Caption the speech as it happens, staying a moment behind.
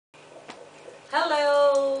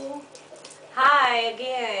Hello! Hi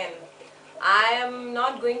again. I am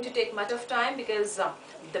not going to take much of time because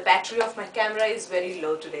the battery of my camera is very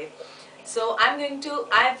low today. So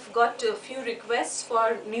I've got a few requests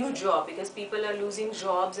for new job because people are losing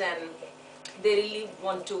jobs and they really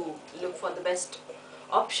want to look for the best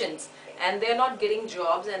options and they're not getting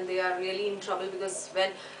jobs and they are really in trouble because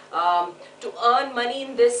when to earn money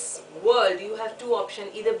in this world you have two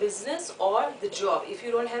options, either business or the job. If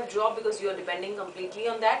you don't have job because you are depending completely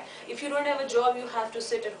on that, if you don't have a job you have to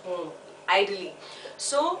sit at home idly.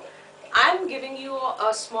 So I'm giving you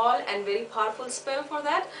a small and very powerful spell for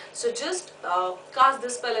that. So just cast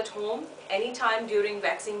this spell at home anytime during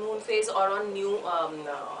waxing moon phase or on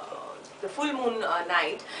the full moon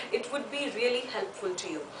night. It would be really helpful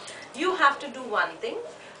to you. You have to do one thing.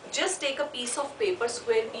 Just take a piece of paper,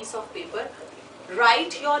 square piece of paper,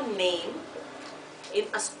 write your name in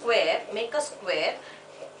a square, make a square,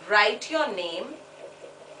 write your name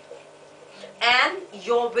and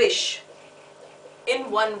your wish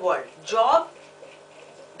in one word. Job,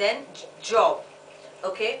 then job.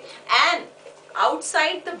 Okay, and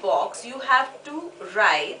outside the box you have to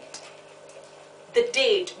write the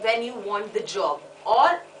date when you want the job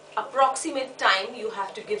or approximate time you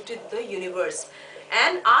have to give to the universe,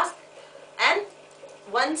 and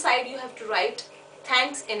one side you have to write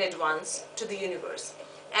thanks in advance to the universe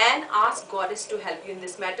and ask goddess to help you in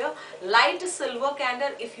this matter. Light a silver candle.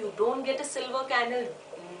 If you don't get a silver candle,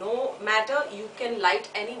 no matter, you can light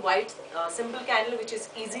any white simple candle which is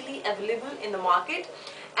easily available in the market,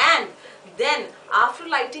 and then after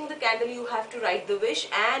lighting the candle you have to write the wish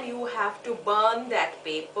and you have to burn that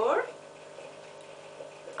paper.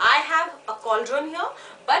 I have a cauldron here,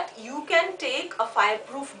 but you can take a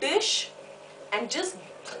fireproof dish and just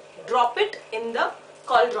drop it in the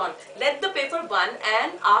cauldron. Let the paper burn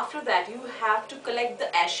and after that you have to collect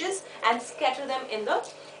the ashes and scatter them in the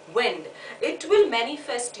wind. It will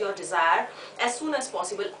manifest your desire as soon as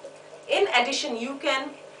possible. In addition, you can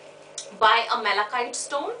buy a malachite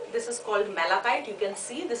stone. This is called malachite. You can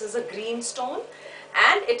see this is a green stone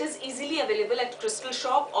and it is easily available at crystal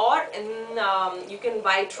shop or in you can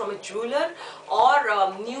buy it from a jeweler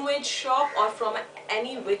or new age shop or from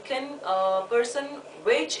any Wiccan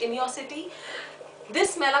witch in your city.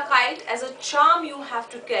 This malachite as a charm you have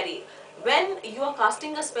to carry. When you are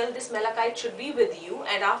casting a spell, this malachite should be with you,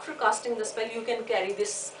 and after casting the spell you can carry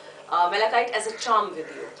this malachite as a charm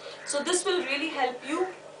with you. So this will really help you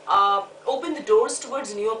open the doors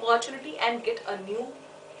towards new opportunity and get a new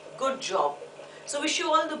good job. So wish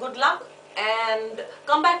you all the good luck and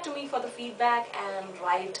come back to me for the feedback and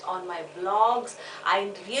write on my blogs.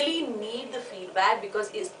 I really need the feedback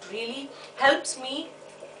because it really helps me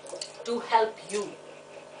to help you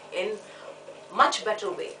in much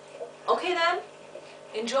better way. Okay then,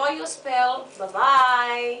 enjoy your spell. Bye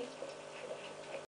bye.